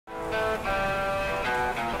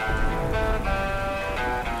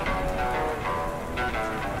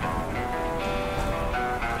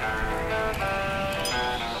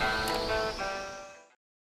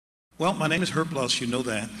Well, my name is Lusk, you know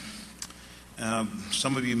that.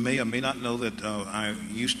 Some of you may or may not know that I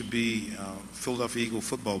used to be a Philadelphia Eagle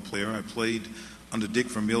football player. I played under Dick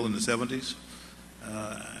Vermeil in the 70s.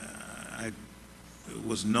 I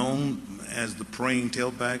was known as the praying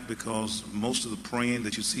tailback because most of the praying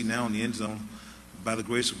that you see now in the end zone, by the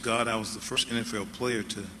grace of God, I was the first NFL player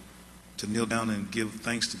to kneel down and give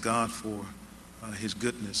thanks to God for his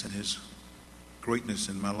goodness and his greatness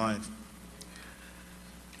in my life.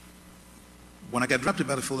 When I got drafted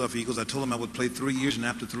by the Philadelphia Eagles, I told them I would play 3 years, and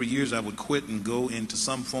after 3 years I would quit and go into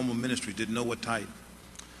some form of ministry. Didn't know what type.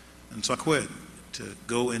 And so I quit to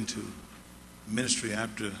go into ministry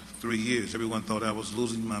after 3 years. Everyone thought I was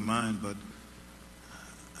losing my mind, but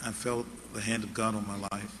I felt the hand of God on my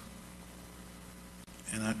life.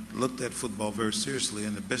 And I looked at football very seriously,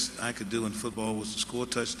 and the best I could do in football was to score a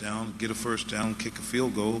touchdown, get a first down, kick a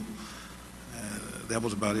field goal. That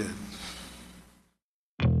was about it.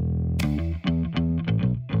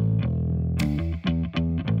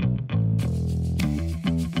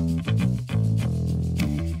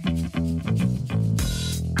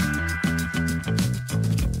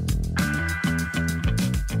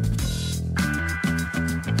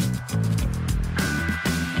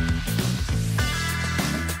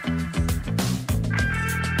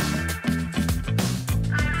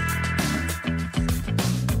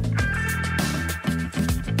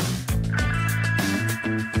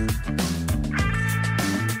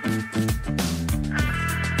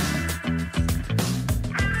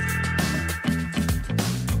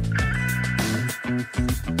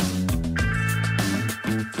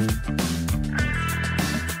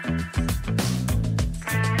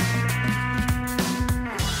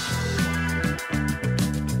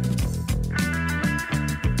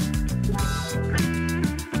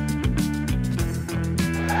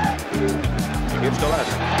 It's to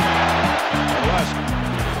Lusk. And Lusk.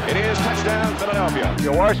 It is touchdown, Philadelphia.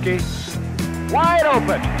 Jaworski. Wide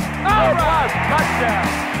open. Oh, Lusk. Touchdown.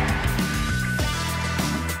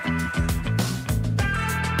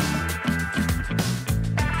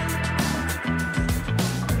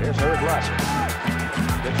 Here's Lusk.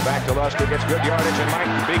 Gets back to Lusk, who gets good yardage and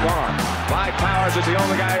might be gone. Clyde Powers is the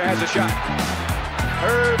only guy who has a shot.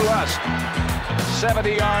 Lusk.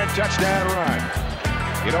 70-yard touchdown run.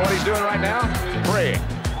 You know what he's doing right now? Praying.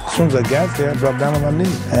 As soon as I got there, I dropped down on my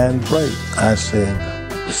knee and prayed. I said,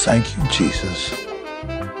 thank you, Jesus.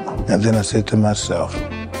 And then I said to myself,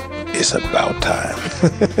 it's about time.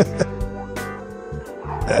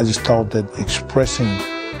 I just thought that expressing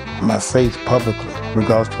my faith publicly,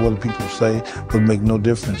 regardless to what people say, would make no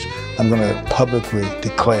difference. I'm going to publicly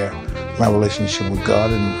declare my relationship with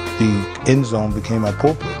God, and the Endzone became my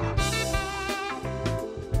pulpit.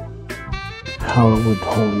 Hallowed,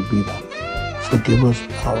 holy be thy name. Forgive us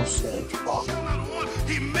our sins, Father.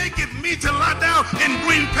 He maketh me to lie down in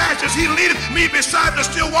green pastures. He leadeth me beside the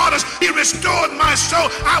still waters. He restored my soul.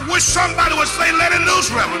 I wish somebody would say, let it loose,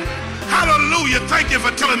 Reverend. Hallelujah. Thank you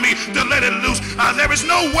for telling me to let it loose. There is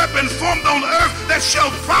no weapon formed on earth that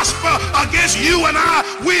shall prosper against you and I.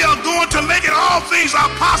 We are going to make it. All things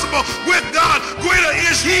are possible with God. Greater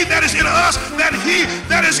is he that is in us than he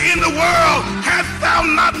that is in the world. Hast thou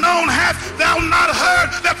not known, hast thou not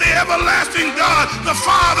heard that the everlasting God, the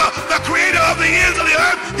Father, the creator of the ends of the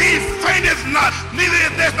earth, he fainteth not, neither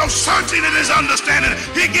is there no searching in his understanding.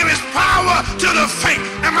 He giveth power to the faint.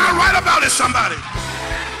 Am I right about it, somebody?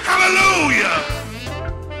 Hallelujah.